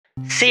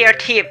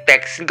CRT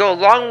effects can go a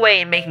long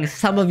way in making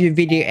some of your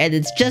video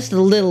edits just a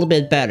little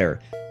bit better,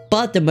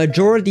 but the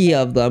majority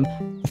of them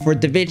for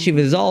Davinci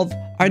Resolve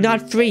are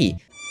not free.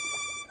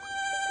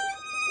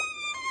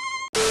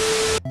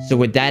 So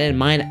with that in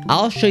mind,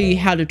 I'll show you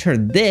how to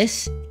turn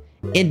this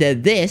into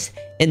this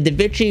in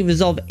Davinci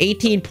Resolve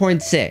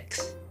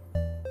 18.6.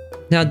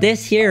 Now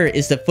this here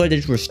is the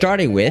footage we're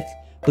starting with,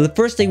 but the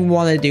first thing we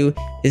want to do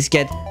is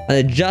get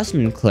an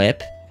adjustment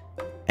clip,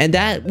 and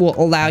that will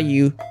allow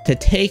you to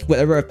take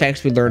whatever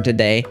effects we learned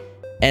today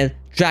and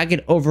drag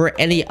it over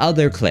any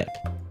other clip.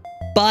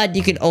 But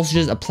you can also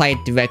just apply it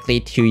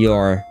directly to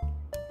your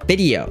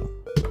video.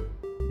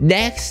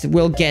 Next,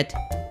 we'll get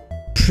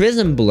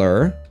Prism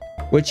Blur,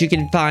 which you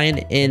can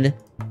find in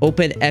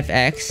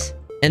OpenFX,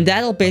 and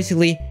that'll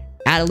basically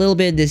add a little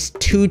bit of this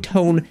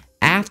two-tone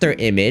after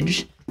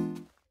image,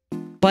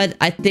 but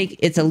I think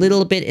it's a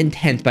little bit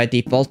intense by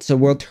default, so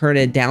we'll turn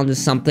it down to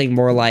something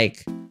more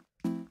like...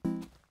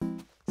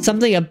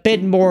 something a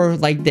bit more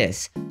like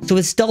this. So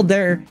it's still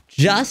there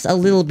just a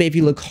little bit if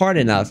you look hard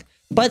enough,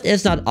 but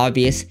it's not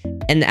obvious,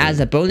 and as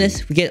a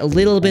bonus, we get a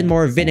little bit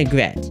more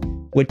vinaigrette,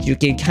 which you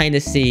can kind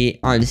of see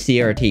on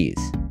CRTs.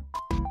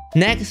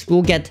 Next,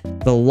 we'll get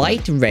the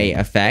light ray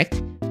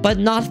effect, but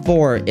not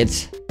for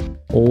its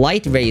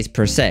light rays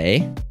per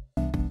se.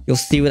 You'll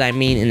see what I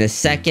mean in a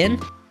second.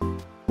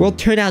 We'll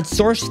turn out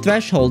source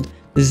threshold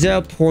to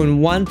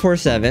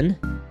 0.147,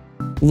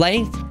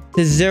 length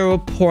to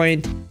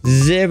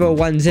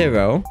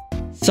 0.010,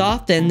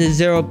 soften to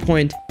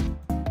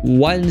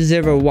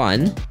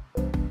 0.101,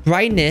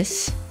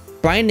 brightness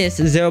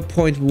is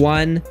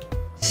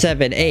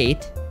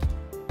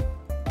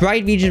 0.178,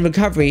 bright region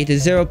recovery to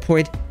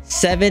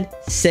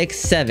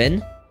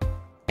 0.767,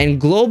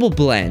 and global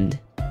blend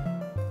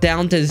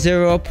down to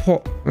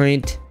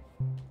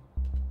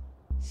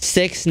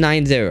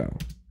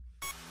 0.690.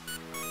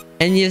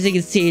 And as you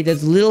can see,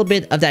 there's a little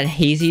bit of that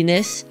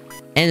haziness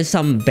and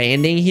some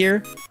banding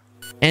here,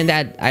 and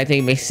that I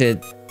think makes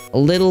it a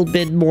little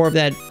bit more of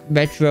that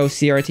retro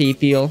CRT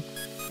feel.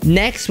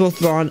 Next, we'll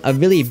throw on a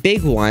really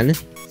big one,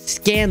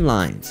 scan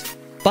lines,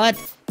 but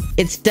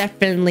it's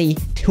definitely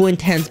too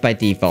intense by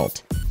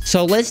default.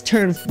 So let's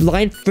turn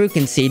line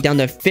frequency down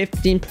to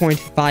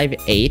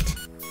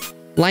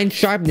 15.58, line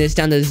sharpness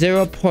down to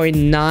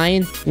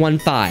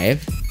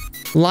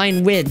 0.915,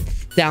 line width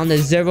down to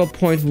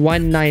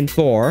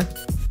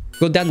 0.194,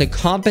 go down to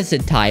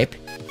composite type,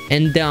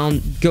 and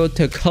go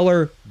to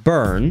color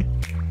burn,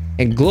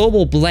 and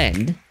global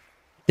blend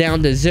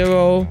down to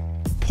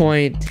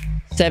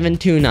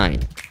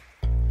 0.729,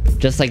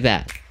 just like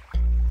that.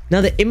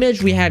 Now the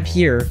image we have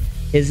here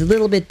is a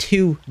little bit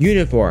too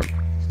uniform,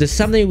 so there's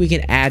something we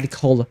can add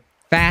called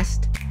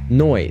fast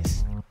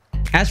noise.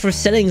 As for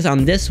settings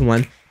on this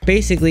one,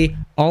 basically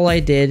all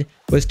I did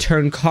was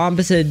turn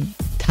composite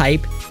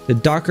type to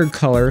darker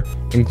color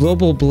and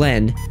global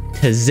blend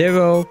to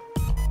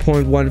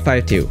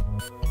 0.152.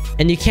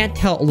 And you can't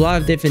tell a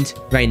lot of difference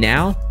right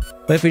now,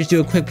 but if we just do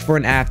a quick before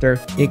and after,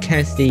 you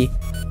can see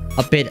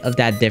a bit of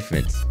that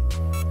difference.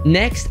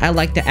 Next, I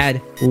like to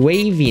add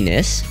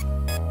waviness,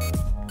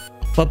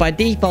 but by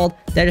default,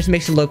 that just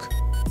makes it look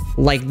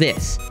like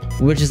this,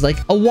 which is like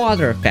a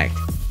water effect.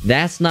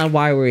 That's not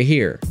why we're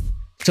here.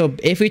 So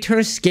if we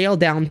turn scale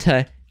down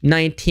to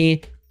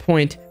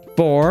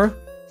 19.4,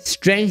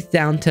 strength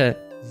down to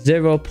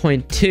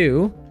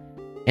 0.2,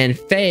 and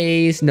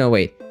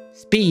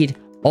speed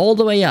all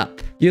the way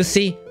up, you'll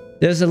see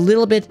there's a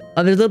little bit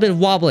of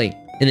wobbling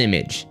in the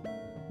image.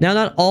 Now,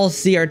 not all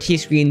CRT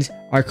screens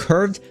are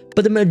curved,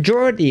 but the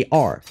majority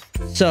are.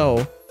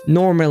 So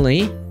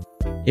normally,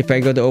 if I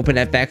go to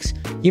OpenFX,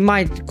 you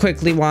might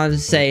quickly want to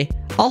say,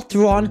 I'll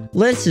throw on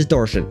lens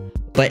distortion,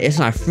 but it's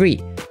not free.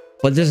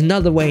 But there's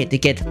another way to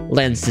get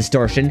lens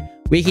distortion.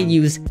 We can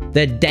use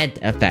the dent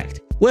effect,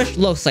 which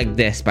looks like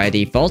this by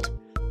default,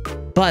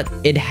 but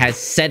it has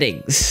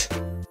settings.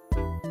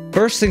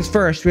 First things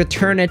first, we'll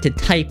turn it to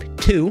type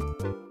 2,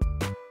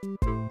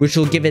 which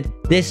will give it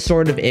this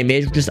sort of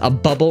image, just a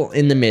bubble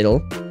in the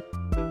middle.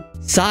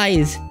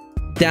 Size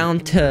down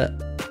to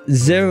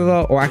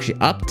 0, or actually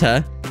up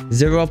to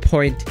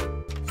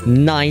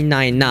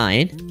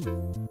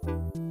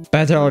 0.999.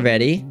 Better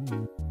already.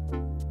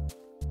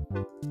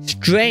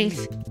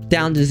 Strength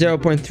down to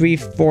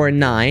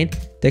 0.349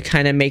 to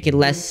kind of make it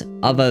less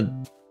of a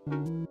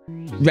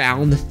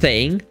round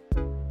thing.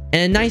 And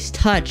a nice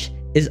touch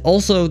is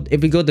also,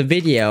 if we go to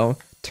video,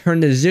 turn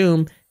the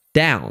zoom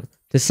down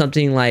to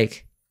something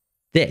like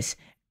this.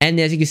 And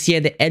as you can see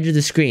at the edge of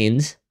the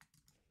screens,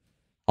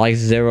 like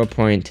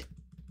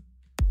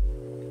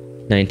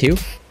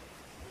 0.92,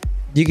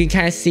 you can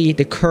kind of see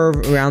the curve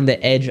around the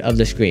edge of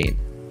the screen.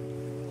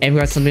 And we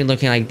got something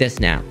looking like this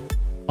now.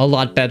 A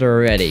lot better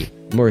already.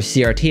 More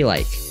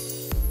CRT-like.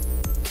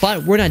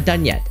 But we're not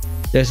done yet.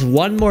 There's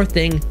one more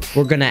thing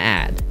we're gonna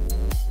add.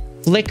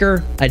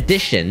 Flicker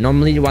addition.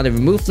 Normally you want to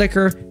remove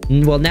flicker.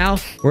 Well, now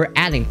we're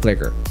adding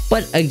flicker.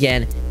 But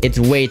again, it's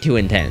way too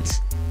intense.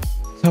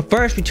 So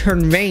first we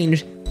turn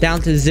range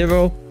down to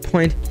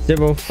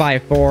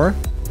 0.054.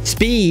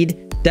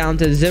 Speed down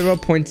to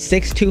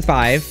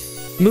 0.625,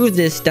 smooth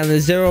this down to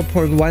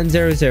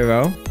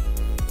 0.100,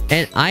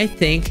 and I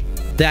think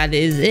that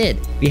is it.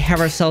 We have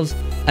ourselves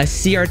a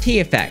CRT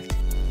effect.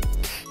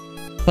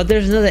 But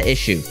there's another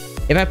issue.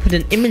 If I put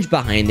an image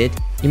behind it,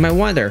 you might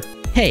wonder,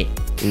 hey,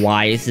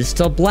 why is this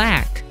still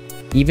black?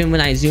 Even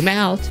when I zoom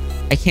out,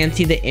 I can't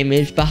see the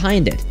image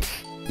behind it.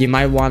 You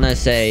might want to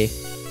say,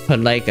 put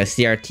like a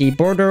CRT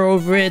border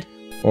over it,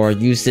 or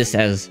use this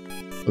as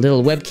a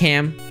little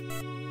webcam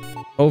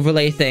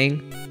overlay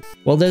thing.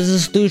 Well, there's a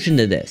solution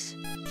to this.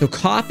 So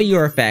copy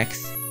your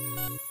effects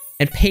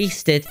and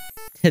paste it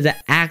to the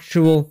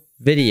actual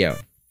video.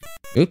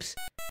 Oops.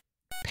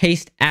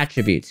 Paste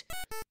attributes.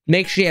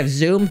 Make sure you have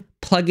zoom,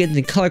 plugins,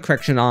 and color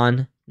correction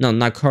on. No,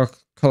 not color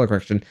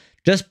correction.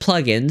 Just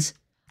plugins.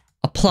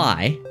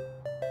 Apply.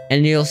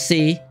 And you'll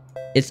see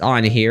it's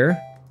on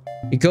here.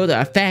 You go to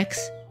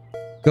effects,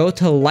 go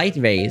to light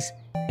rays,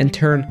 and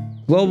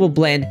turn global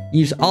blend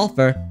use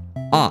alpha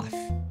off.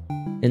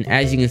 And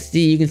as you can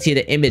see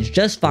the image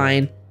just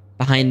fine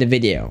behind the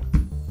video.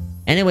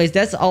 Anyways,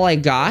 that's all I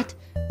got.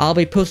 I'll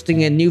be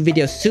posting a new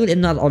video soon, if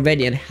not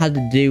already, on how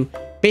to do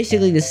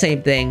basically the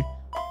same thing,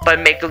 but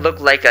make it look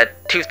like a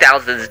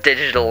 2000s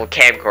digital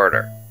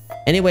camcorder.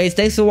 Anyways,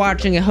 thanks for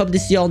watching. I hope to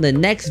see you all in the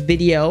next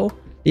video.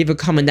 Leave a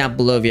comment down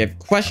below if you have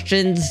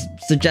questions,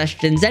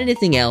 suggestions,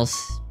 anything else.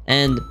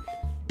 And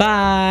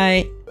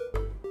bye!